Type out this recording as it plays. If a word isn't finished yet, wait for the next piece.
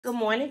Good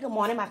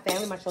morning, my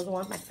family, my chosen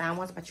ones, my found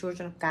ones, my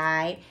children of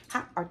God.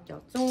 How are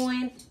y'all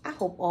doing? I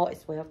hope all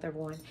is well with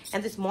everyone.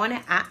 And this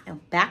morning, I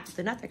am back with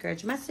another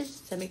encouragement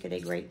message to make your day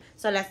great.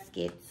 So let's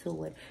get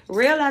to it.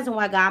 Realizing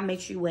why God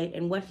makes you wait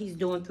and what he's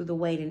doing through the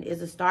waiting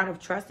is the start of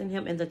trusting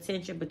him and the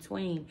tension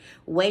between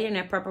waiting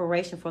and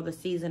preparation for the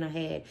season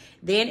ahead.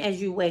 Then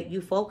as you wait,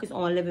 you focus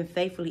on living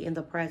faithfully in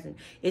the present.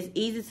 It's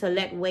easy to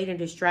let waiting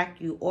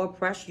distract you or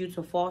pressure you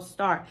to false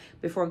start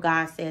before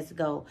God says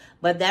go.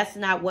 But that's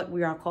not what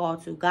we are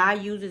called to.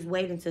 God uses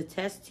waiting to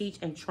test, teach,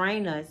 and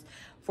train us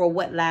for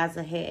what lies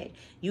ahead.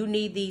 You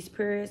need these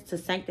periods to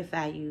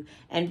sanctify you.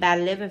 And by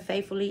living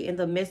faithfully in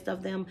the midst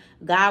of them,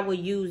 God will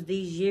use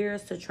these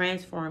years to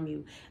transform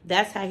you.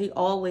 That's how he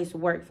always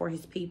worked for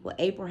his people.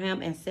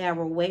 Abraham and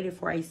Sarah waited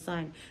for a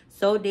son.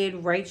 So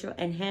did Rachel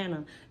and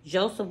Hannah.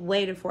 Joseph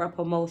waited for a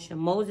promotion.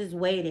 Moses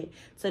waited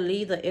to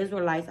lead the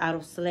Israelites out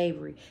of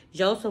slavery.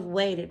 Joseph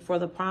waited for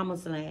the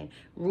promised land.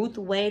 Ruth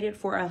waited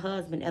for a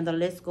husband, and the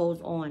list goes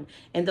on.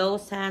 In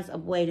those times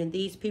of waiting,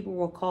 these people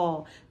were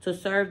called to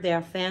serve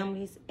their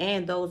families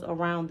and those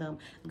around them.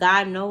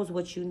 God knows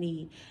what you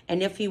need,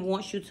 and if he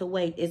wants you to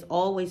wait, it's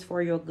always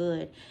for your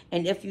good.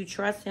 And if you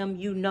trust him,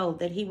 you know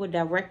that he will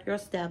direct your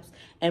steps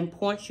and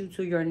point you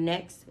to your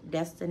next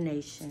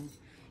destination.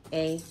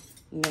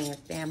 Amen,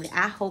 family.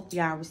 I hope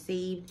y'all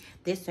received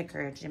this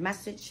encouraging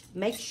message.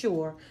 Make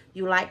sure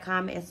you like,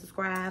 comment, and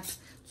subscribe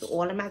to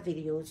all of my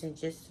videos. And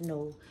just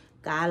know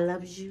God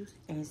loves you,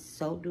 and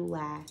so do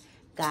I.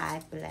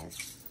 God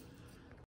bless.